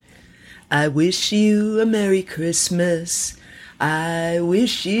I wish you a Merry Christmas. I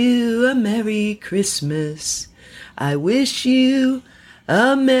wish you a Merry Christmas. I wish you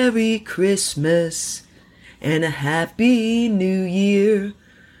a Merry Christmas and a Happy New Year.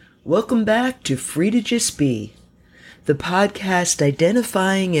 Welcome back to Free to Just Be, the podcast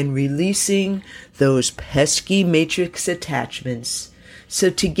identifying and releasing those pesky matrix attachments. So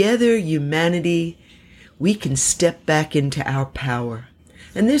together, humanity, we can step back into our power.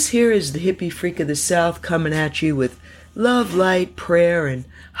 And this here is the hippie freak of the South coming at you with love, light, prayer, and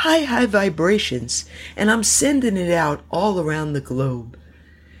high vibrations. And I'm sending it out all around the globe.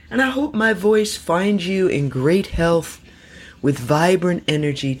 And I hope my voice finds you in great health with vibrant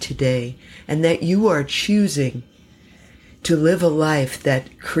energy today, and that you are choosing to live a life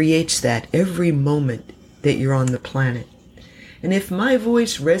that creates that every moment that you're on the planet. And if my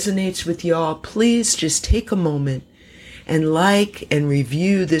voice resonates with y'all, please just take a moment and like and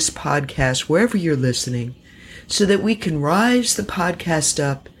review this podcast wherever you're listening so that we can rise the podcast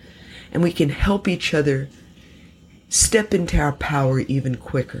up and we can help each other step into our power even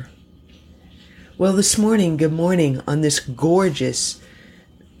quicker. Well, this morning, good morning on this gorgeous,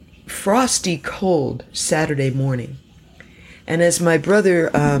 frosty, cold Saturday morning. And as my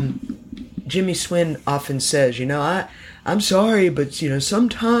brother Jimmy Swin often says, I'm sorry, but,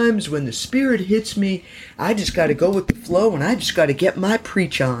 sometimes when the spirit hits me, I just got to go with the flow and I just got to get my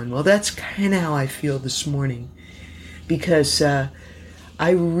preach on. Well, that's kind of how I feel this morning, because I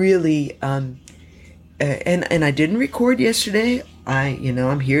really, and I didn't record yesterday.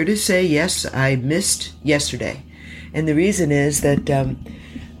 I'm here to say, yes, I missed yesterday. And the reason is that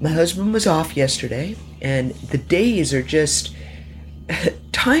my husband was off yesterday, and the days are just...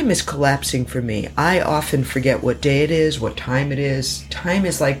 time is collapsing for me. I often forget what day it is, what time it is. Time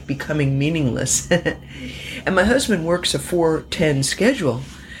is like becoming meaningless. And my husband works a 4-10 schedule.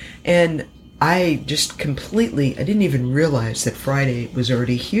 And I just completely, I didn't even realize that Friday was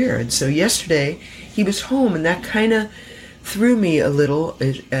already here. And so yesterday he was home, and that kind of threw me a little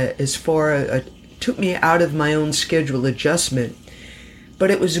as far, took me out of my own schedule adjustment. But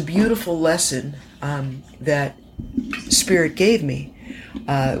it was a beautiful lesson that Spirit gave me.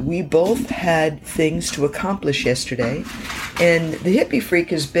 We both had things to accomplish yesterday, and the hippie freak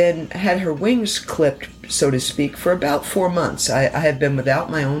had her wings clipped, so to speak, for about 4 months. I have been without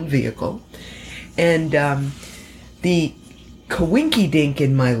my own vehicle, and the coinky-dink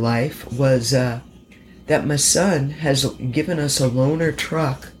in my life was that my son has given us a loaner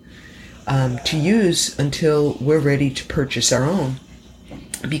truck to use until we're ready to purchase our own,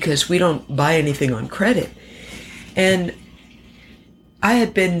 because we don't buy anything on credit. And I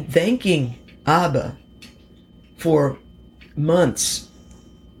had been thanking Abba for months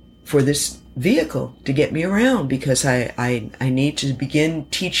for this vehicle to get me around, because I need to begin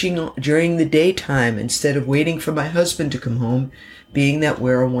teaching during the daytime instead of waiting for my husband to come home, being that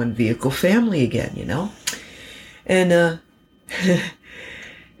we're a one vehicle family again, And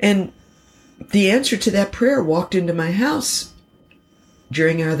and the answer to that prayer walked into my house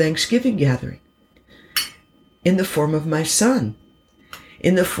during our Thanksgiving gathering in the form of my son.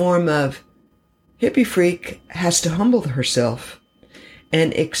 In the form of hippie freak has to humble herself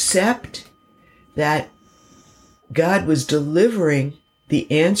and accept that God was delivering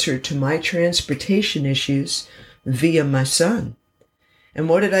the answer to my transportation issues via my son. And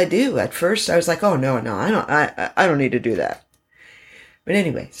what did I do? At first, I was like, "Oh no, I don't need to do that." But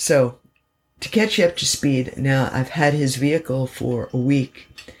anyway, so to catch you up to speed, now I've had his vehicle for a week,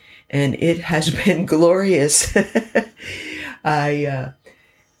 and it has been glorious.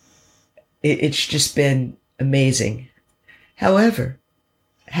 It's just been amazing. However,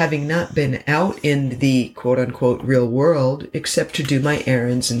 having not been out in the quote-unquote real world, except to do my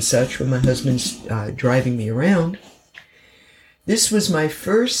errands and such when my husband's driving me around, this was my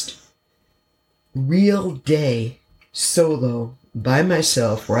first real day solo by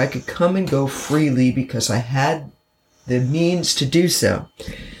myself where I could come and go freely because I had the means to do so.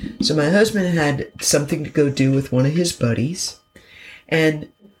 So my husband had something to go do with one of his buddies, and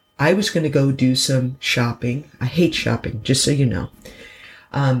I was going to go do some shopping. I hate shopping, just so you know.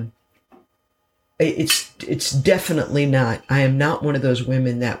 It's definitely not. I am not one of those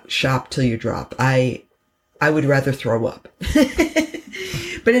women that shop till you drop. I would rather throw up.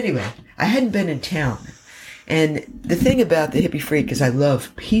 But anyway, I hadn't been in town. And the thing about the hippie freak is I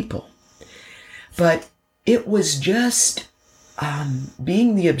love people. But it was just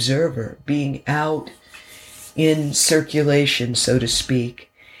being the observer, being out in circulation, so to speak,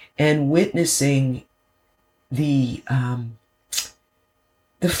 and witnessing the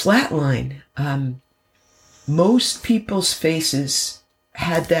flat line. Most people's faces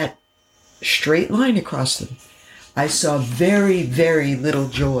had that straight line across them. I saw very, very little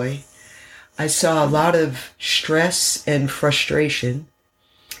joy. I saw a lot of stress and frustration.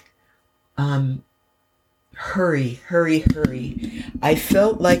 Hurry, hurry, hurry. I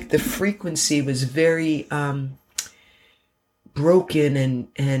felt like the frequency was very broken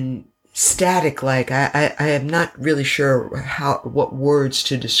and static. Like I am not really sure what words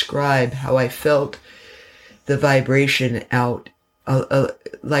to describe how I felt the vibration out.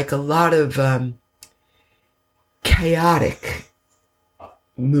 Like a lot of chaotic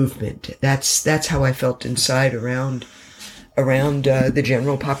movement. That's how I felt inside around the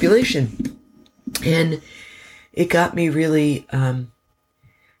general population, and it got me really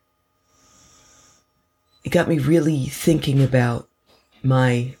thinking about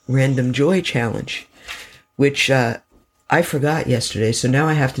my Random Joy Challenge, which I forgot yesterday, so now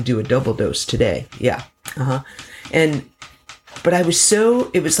I have to do a double dose today. Yeah, but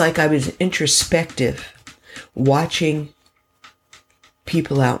it was like I was introspective, watching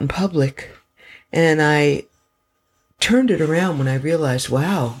people out in public, and I turned it around when I realized,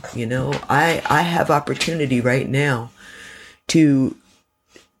 wow, I have opportunity right now to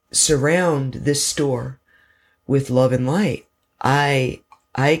surround this store with love and light. I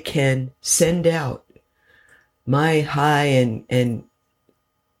can send out my high and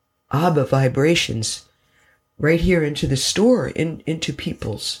Abba vibrations right here into the store, into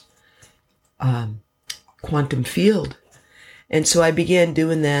people's quantum field. And so I began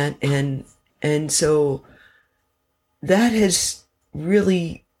doing that, and so that has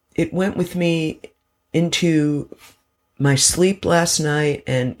really, it went with me into my sleep last night,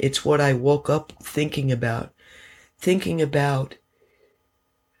 and it's what I woke up thinking about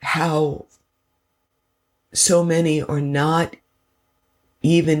how so many are not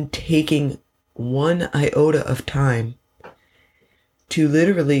even taking one iota of time to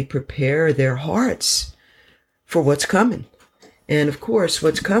literally prepare their hearts for what's coming. And of course,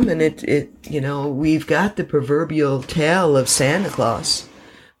 what's coming, we've got the proverbial tale of Santa Claus,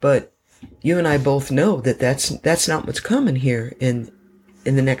 but you and I both know that that's not what's coming here in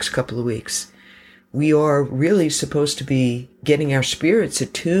the next couple of weeks. We are really supposed to be getting our spirits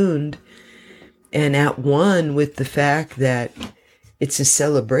attuned and at one with the fact that it's a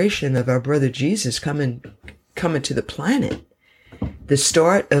celebration of our brother Jesus coming to the planet, the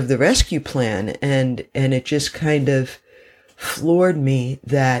start of the rescue plan, and it just kind of floored me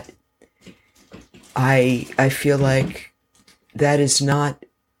that I feel like that is not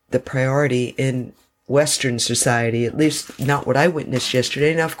the priority in Western society, at least not what I witnessed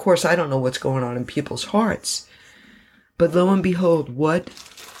yesterday. Now, of course, I don't know what's going on in people's hearts, but lo and behold, what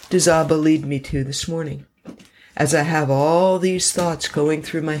does Abba lead me to this morning? As I have all these thoughts going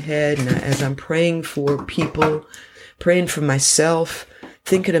through my head, and as I'm praying for people, praying for myself,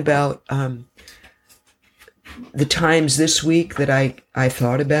 thinking about the times this week that I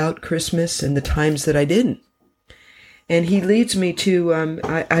thought about Christmas and the times that I didn't. And he leads me to,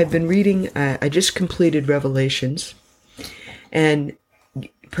 I've been reading, I just completed Revelations and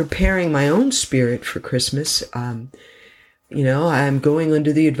preparing my own spirit for Christmas. I'm going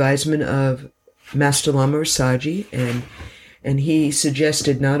under the advisement of Master Lama Rasaji, and he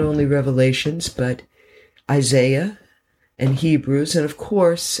suggested not only Revelations, but Isaiah and Hebrews. And of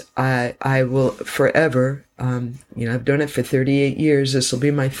course, I will forever, I've done it for 38 years. This will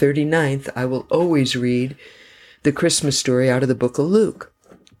be my 39th. I will always read the Christmas story out of the book of Luke.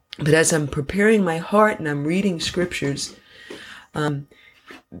 But as I'm preparing my heart and I'm reading scriptures, I'm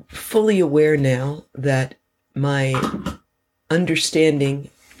fully aware now that my understanding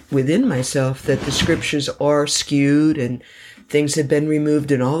within myself that the scriptures are skewed and things have been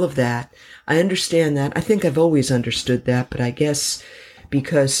removed and all of that. I understand that. I think I've always understood that, but I guess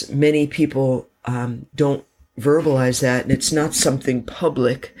because many people don't verbalize that and it's not something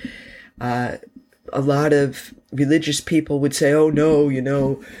public, a lot of religious people would say, oh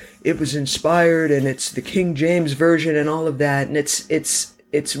no, it was inspired and it's the King James Version and all of that. And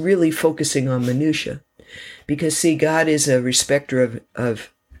it's really focusing on minutia, because see, God is a respecter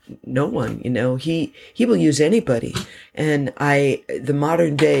of no one, he will use anybody. And the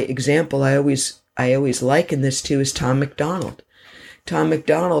modern day example I always liken this to is Tom MacDonald. Tom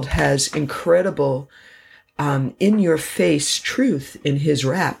MacDonald has incredible, in your face truth in his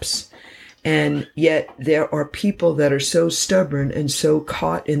raps. And yet there are people that are so stubborn and so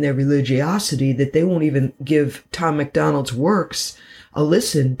caught in their religiosity that they won't even give Tom MacDonald's works a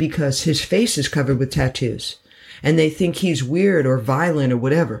listen because his face is covered with tattoos. And they think he's weird or violent or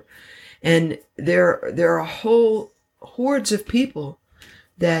whatever. And there are whole hordes of people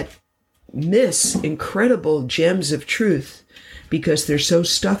that miss incredible gems of truth because they're so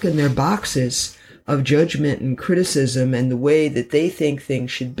stuck in their boxes of judgment and criticism and the way that they think things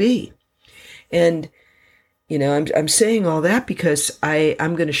should be. And, you know, I'm saying all that because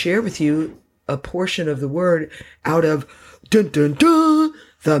I'm going to share with you a portion of the word out of dun, dun, dun,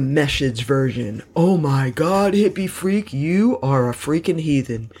 the Message version. Oh my God, hippie freak, you are a freaking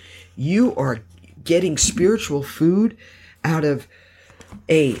heathen. You are getting spiritual food out of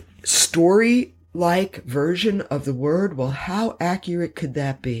a story-like version of the word. Well, how accurate could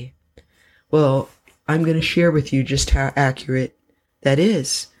that be? Well, I'm going to share with you just how accurate that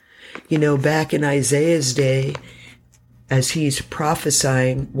is. You know, back in Isaiah's day, as he's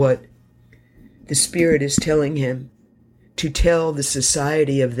prophesying what the Spirit is telling him to tell the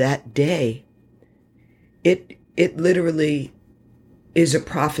society of that day, it literally is a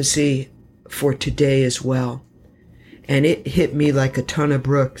prophecy for today as well. And it hit me like a ton of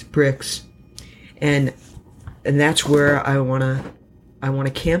bricks. And that's where I want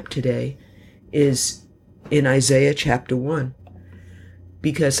to camp today, is in Isaiah chapter 1.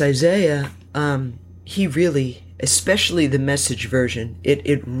 Because Isaiah, he really, especially the Message version,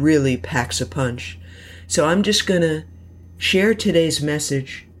 it really packs a punch. So I'm just going to share today's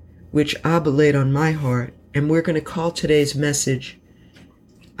message, which Abba laid on my heart, and we're going to call today's message,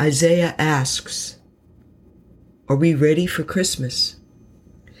 Isaiah Asks, Are we ready for Christmas?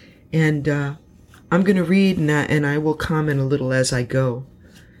 And I'm going to read and I will comment a little as I go.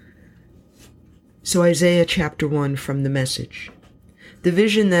 So Isaiah chapter 1 from the Message. The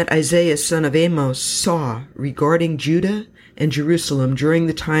vision that Isaiah son of Amos saw regarding Judah and Jerusalem during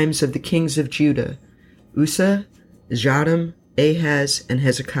the times of the kings of Judah, Uzziah, Jotham, Ahaz, and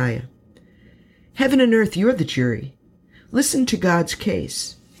Hezekiah. Heaven and earth, you're the jury. Listen to God's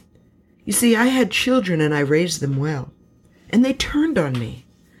case. You see, I had children and I raised them well, and they turned on me.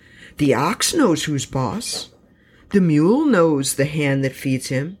 The ox knows who's boss. The mule knows the hand that feeds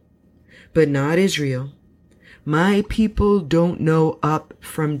him, but not Israel. My people don't know up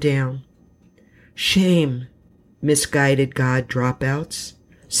from down. Shame, misguided God dropouts,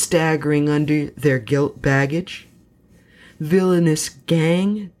 staggering under their guilt baggage. Villainous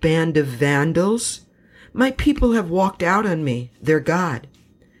gang, band of vandals. My people have walked out on me, their God.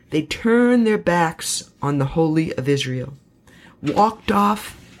 They turned their backs on the Holy of Israel, walked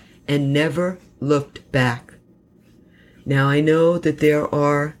off, and never looked back. Now I know that there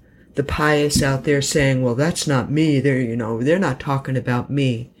are the pious out there saying, well, that's not me. They're not talking about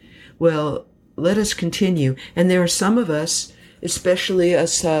me. Well, let us continue. And there are some of us, especially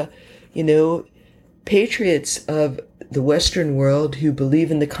us, patriots of the Western world who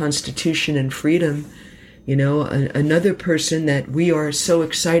believe in the Constitution and freedom. You know, another person that we are so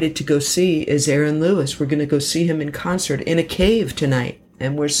excited to go see is Aaron Lewis. We're going to go see him in concert in a cave tonight.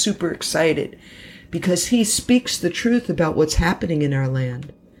 And we're super excited because he speaks the truth about what's happening in our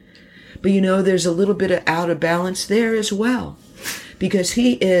land. But, you know, there's a little bit of out of balance there as well, because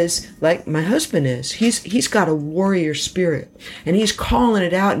he is like my husband is. He's got a warrior spirit, and he's calling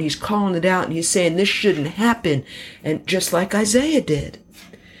it out, and he's calling it out, and he's saying this shouldn't happen, and just like Isaiah did.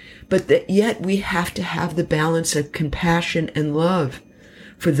 But yet we have to have the balance of compassion and love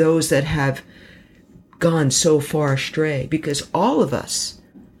for those that have gone so far astray, because all of us,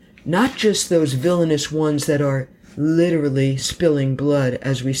 not just those villainous ones that are literally spilling blood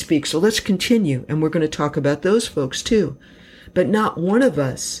as we speak. So let's continue, and we're going to talk about those folks too. But not one of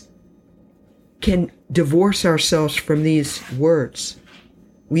us can divorce ourselves from these words.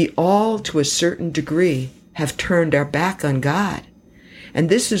 We all, to a certain degree, have turned our back on God. And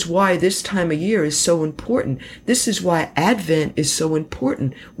this is why this time of year is so important. This is why Advent is so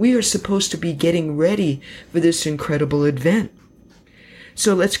important. We are supposed to be getting ready for this incredible event.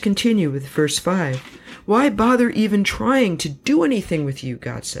 So let's continue with verse 5. Why bother even trying to do anything with you,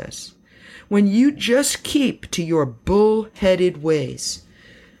 God says, when you just keep to your bull-headed ways?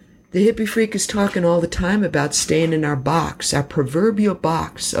 The hippie freak is talking all the time about staying in our box, our proverbial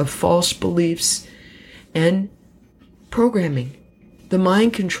box of false beliefs and programming, the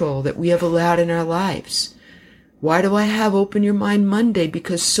mind control that we have allowed in our lives. Why do I have Open Your Mind Monday?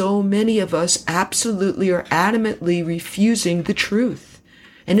 Because so many of us absolutely are adamantly refusing the truth.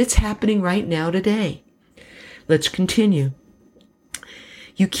 And it's happening right now today. Let's continue.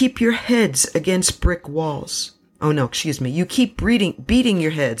 You keep your heads against brick walls. You keep beating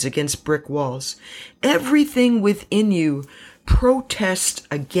your heads against brick walls. Everything within you protests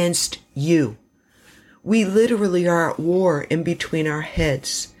against you. We literally are at war in between our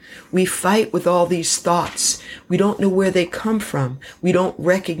heads. We fight with all these thoughts. We don't know where they come from. We don't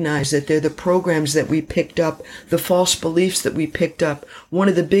recognize that they're the programs that we picked up, the false beliefs that we picked up. One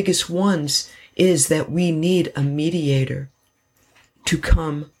of the biggest ones is that we need a mediator. to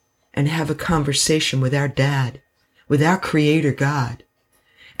come and have a conversation with our dad, with our creator God.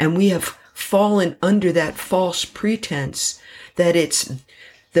 And we have fallen under that false pretense that it's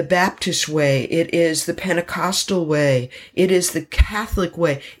the Baptist way, it is the Pentecostal way, it is the Catholic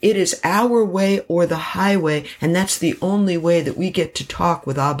way, it is our way or the highway, and that's the only way that we get to talk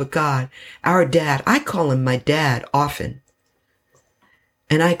with Abba God, our dad. I call him my dad often.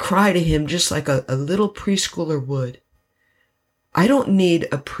 And I cry to him just like a little preschooler would. I don't need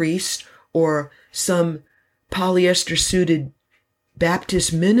a priest or some polyester-suited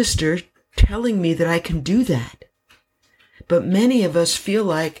Baptist minister telling me that I can do that. But many of us feel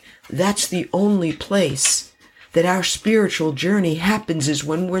like that's the only place that our spiritual journey happens, is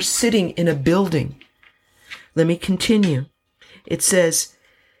when we're sitting in a building. Let me continue. It says,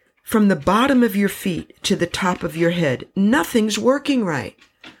 from the bottom of your feet to the top of your head, nothing's working right.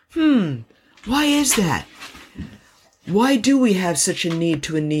 Why is that? Why do we have such a need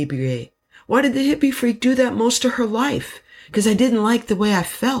to inebriate? Why did the hippie freak do that most of her life? Because I didn't like the way I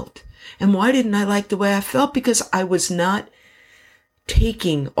felt. And why didn't I like the way I felt? Because I was not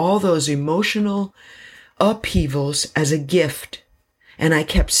taking all those emotional upheavals as a gift. And I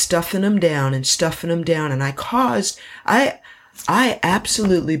kept stuffing them down. And I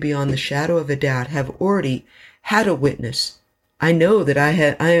absolutely, beyond the shadow of a doubt, have already had a witness. I know that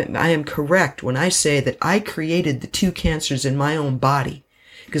I am correct when I say that I created the 2 cancers in my own body.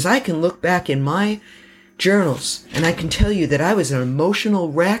 Because I can look back in my journals and I can tell you that I was an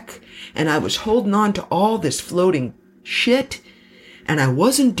emotional wreck and I was holding on to all this floating shit and I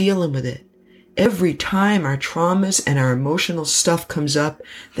wasn't dealing with it. Every time our traumas and our emotional stuff comes up,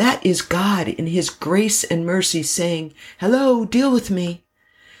 that is God in his grace and mercy saying, hello, deal with me.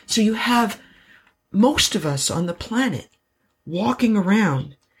 So you have most of us on the planet walking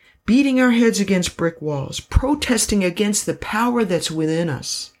around, beating our heads against brick walls, protesting against the power that's within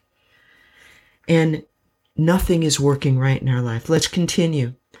us. And nothing is working right in our life. Let's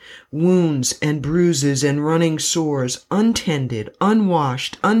continue. Wounds and bruises and running sores, untended,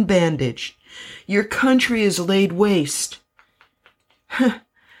 unwashed, unbandaged. Your country is laid waste.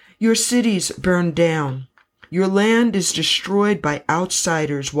 Your cities burned down. Your land is destroyed by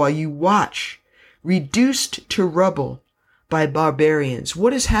outsiders while you watch, reduced to rubble by barbarians.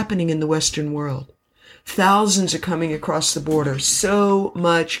 What is happening in the Western world? Thousands are coming across the border. So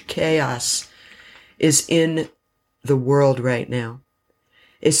much chaos is in the world right now,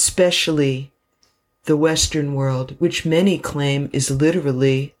 especially the Western world, which many claim is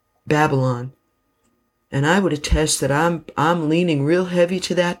literally Babylon. And I would attest that I'm leaning real heavy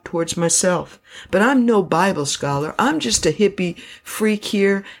to that towards myself. But I'm no Bible scholar. I'm just a hippie freak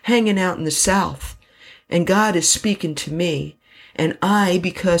here hanging out in the South. And God is speaking to me. And I,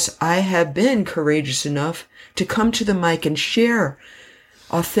 because I have been courageous enough to come to the mic and share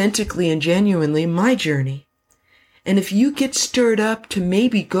authentically and genuinely my journey. And if you get stirred up to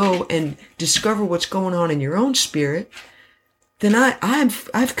maybe go and discover what's going on in your own spirit, then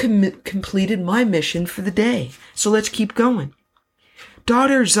I've completed my mission for the day. So let's keep going.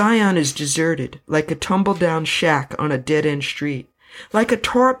 Daughter Zion is deserted, like a tumble-down shack on a dead-end street, like a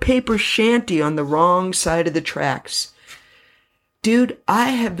tore paper shanty on the wrong side of the tracks. Dude, I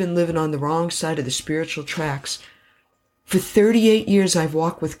have been living on the wrong side of the spiritual tracks. For 38 years, I've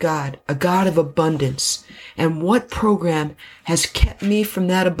walked with God, a God of abundance. And what program has kept me from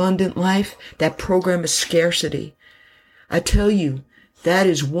that abundant life? That program is scarcity. I tell you, that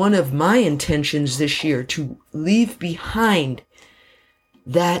is one of my intentions this year, to leave behind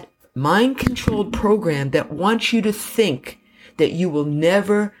that mind-controlled program that wants you to think that you will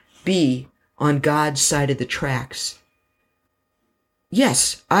never be on God's side of the tracks.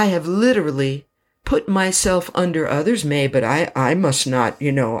 Yes, I have literally put myself under others may, but I must not,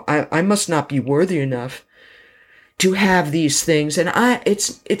 I must not be worthy enough to have these things. And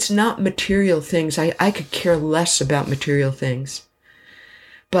it's not material things. I could care less about material things.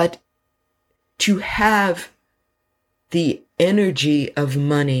 But to have the energy of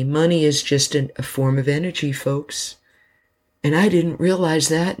money is just a form of energy, folks. And I didn't realize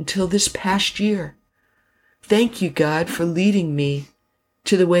that until this past year. Thank you, God, for leading me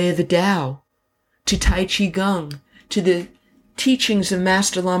to the way of the Tao, to Tai Chi Gong, to the teachings of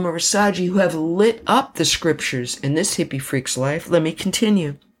Master Lama Rasaji, who have lit up the scriptures in this hippie freak's life. Let me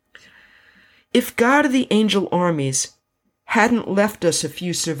continue. If God of the angel armies hadn't left us a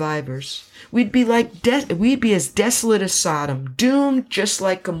few survivors, we'd be as desolate as Sodom, doomed just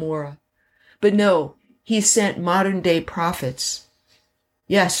like Gomorrah. But no, he sent modern day prophets.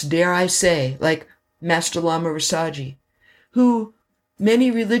 Yes, dare I say, like Master Lama Rasaji, who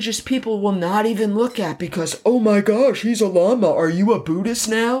many religious people will not even look at because, oh my gosh, he's a Lama. Are you a Buddhist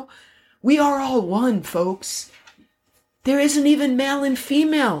now? We are all one, folks. There isn't even male and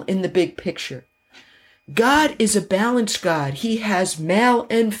female in the big picture. God is a balanced God. He has male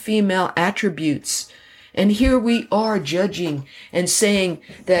and female attributes. And here we are judging and saying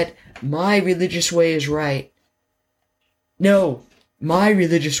that my religious way is right. No, my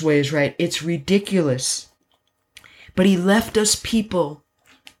religious way is right. It's ridiculous. But he left us people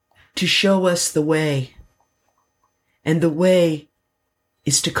to show us the way. And the way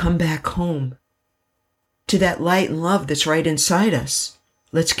is to come back home to that light and love that's right inside us.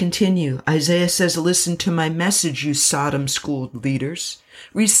 Let's continue. Isaiah says, listen to my message, you Sodom-schooled leaders.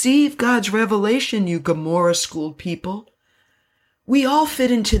 Receive God's revelation, you Gomorrah-schooled people. We all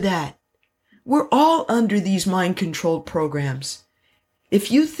fit into that. We're all under these mind-controlled programs.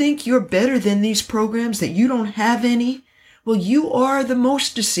 If you think you're better than these programs, that you don't have any, well, you are the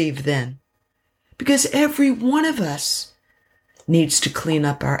most deceived then. Because every one of us needs to clean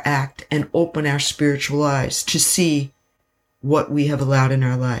up our act and open our spiritual eyes to see what we have allowed in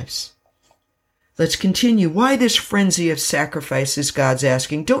our lives. Let's continue. Why this frenzy of sacrifices, God's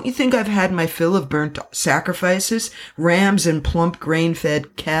asking? Don't you think I've had my fill of burnt sacrifices, rams and plump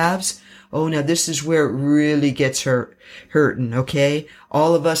grain-fed calves? Oh, now this is where it really gets hurting, okay?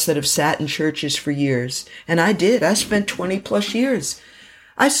 All of us that have sat in churches for years. And I did. I spent 20 plus years.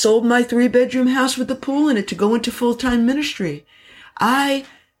 I sold my 3-bedroom house with a pool in it to go into full-time ministry. I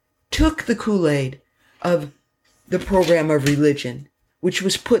took the Kool-Aid of the program of religion, which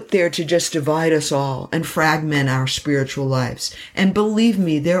was put there to just divide us all and fragment our spiritual lives. And believe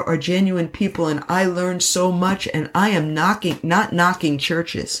me, there are genuine people, and I learned so much, and I am not knocking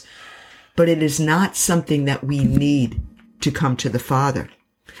churches. But it is not something that we need to come to the Father.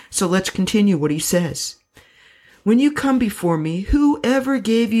 So let's continue what he says. When you come before me, whoever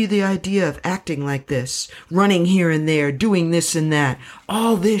gave you the idea of acting like this, running here and there, doing this and that,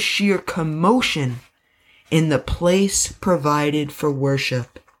 all this sheer commotion in the place provided for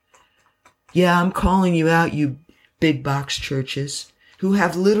worship? Yeah, I'm calling you out, you big box churches who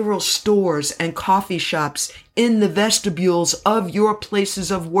have literal stores and coffee shops in the vestibules of your places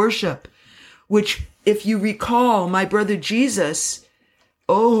of worship. Which, if you recall, my brother Jesus,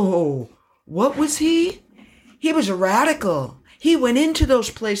 what was he? He was a radical. He went into those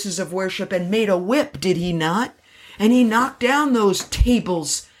places of worship and made a whip, did he not? And he knocked down those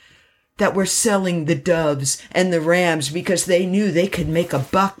tables that were selling the doves and the rams because they knew they could make a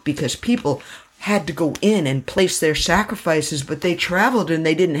buck because people had to go in and place their sacrifices, but they traveled and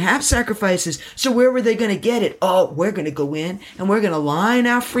they didn't have sacrifices. So where were they going to get it? Oh, we're going to go in and we're going to line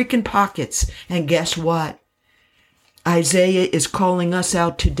our freaking pockets. And guess what? Isaiah is calling us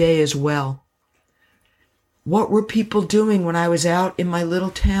out today as well. What were people doing when I was out in my little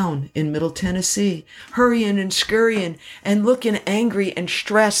town in Middle Tennessee? Hurrying and scurrying and looking angry and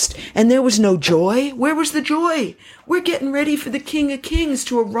stressed. And there was no joy. Where was the joy? We're getting ready for the King of Kings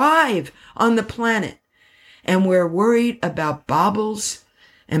to arrive on the planet. And we're worried about baubles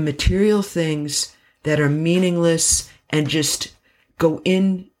and material things that are meaningless and just go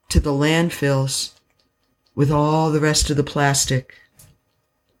into the landfills with all the rest of the plastic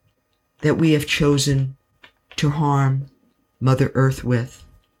that we have chosen to harm Mother Earth with,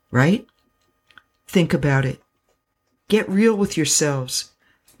 right? Think about it. Get real with yourselves.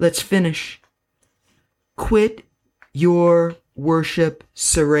 Let's finish. Quit your worship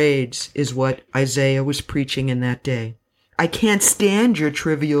charades is what Isaiah was preaching in that day. I can't stand your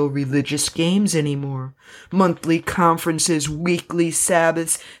trivial religious games anymore. Monthly conferences, weekly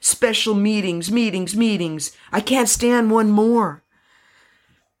Sabbaths, special meetings. I can't stand one more.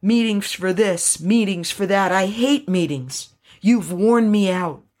 Meetings for this, meetings for that. I hate meetings. You've worn me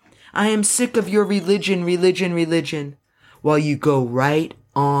out. I am sick of your religion, while you go right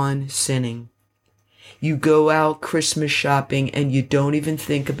on sinning. You go out Christmas shopping and you don't even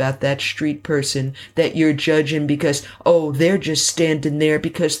think about that street person that you're judging because, they're just standing there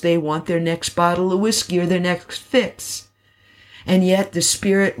because they want their next bottle of whiskey or their next fix. And yet the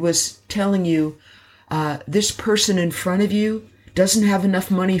Spirit was telling you, this person in front of you doesn't have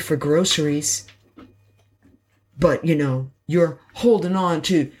enough money for groceries, but, you're holding on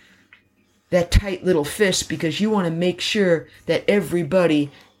to that tight little fist because you want to make sure that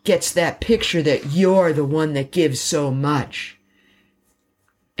everybody gets that picture that you're the one that gives so much.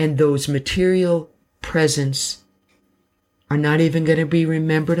 And those material presents are not even going to be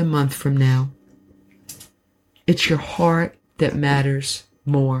remembered a month from now. It's your heart that matters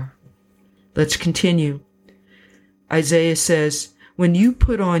more. Let's continue. Isaiah says, When you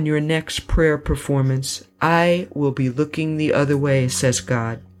put on your next prayer performance, I will be looking the other way, says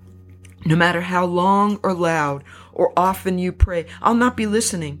God. No matter how long or loud or often you pray, I'll not be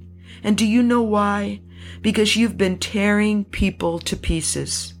listening. And do you know why? Because you've been tearing people to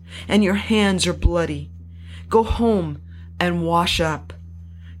pieces, and your hands are bloody. Go home and wash up.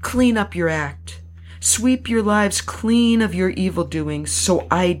 Clean up your act. Sweep your lives clean of your evil doings so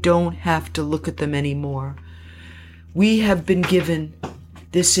I don't have to look at them anymore. We have been given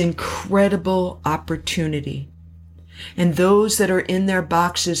this incredible opportunity. And those that are in their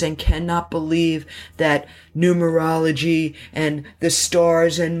boxes and cannot believe that numerology and the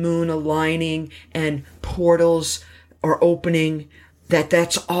stars and moon aligning and portals are opening,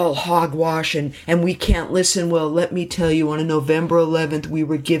 that's all hogwash and we can't listen. Well, let me tell you, on November 11th, we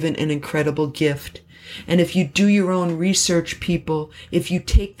were given an incredible gift. And if you do your own research, people, if you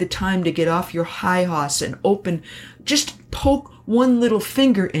take the time to get off your high horse and just poke one little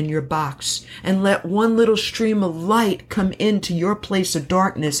finger in your box and let one little stream of light come into your place of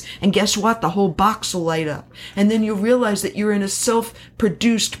darkness, and guess what? The whole box will light up. And then you'll realize that you're in a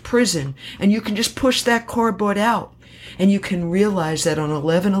self-produced prison, and you can just push that cardboard out. And you can realize that on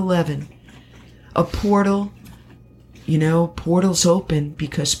 11/11, a portal, portals open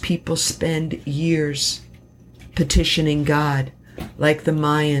because people spend years petitioning God, like the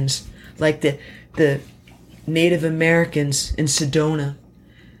Mayans, like the Native Americans in Sedona,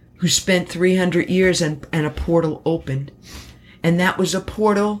 who spent 300 years and a portal opened. And that was a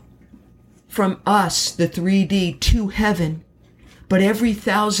portal from us, the 3D, to heaven. But every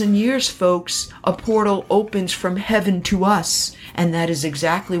 1,000 years, folks, a portal opens from heaven to us. And that is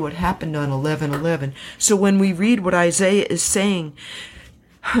exactly what happened on 11/11. So when we read what Isaiah is saying,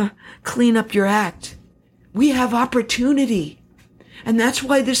 clean up your act, we have opportunity. And that's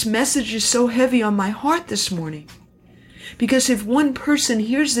why this message is so heavy on my heart this morning. Because if one person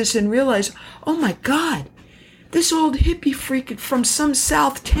hears this and realizes, oh my God, this old hippie freak from some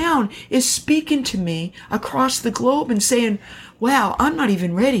south town is speaking to me across the globe and saying, wow, I'm not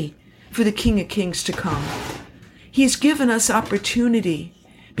even ready for the King of Kings to come. He's given us opportunity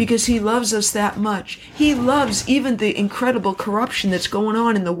because he loves us that much. He loves even the incredible corruption that's going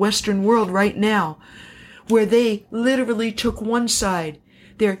on in the Western world right now, where they literally took one side.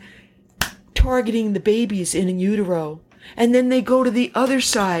 They're targeting the babies in utero. And then they go to the other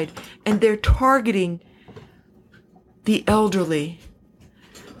side and they're targeting the elderly.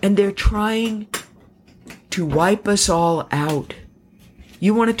 And they're trying to wipe us all out.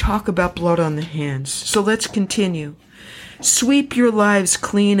 You want to talk about blood on the hands. So let's continue. Sweep your lives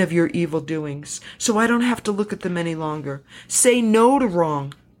clean of your evil doings, so I don't have to look at them any longer. Say no to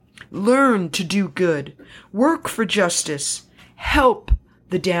wrong. Learn to do good. Work for justice. Help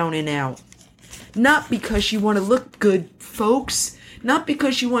the down and out. Not because you want to look good, folks. Not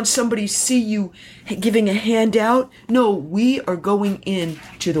because you want somebody to see you giving a handout. No, we are going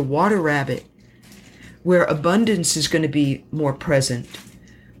into the water rabbit, where abundance is going to be more present,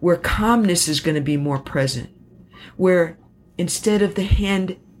 where calmness is going to be more present, where instead of the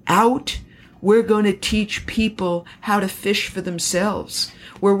hand out, we're going to teach people how to fish for themselves,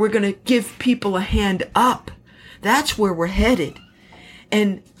 where we're going to give people a hand up. That's where we're headed.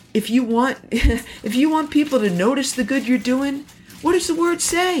 And if you want people to notice the good you're doing, what does the word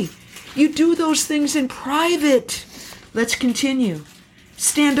say? You do those things in private. Let's continue.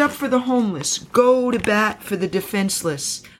 Stand up for the homeless. Go to bat for the defenseless.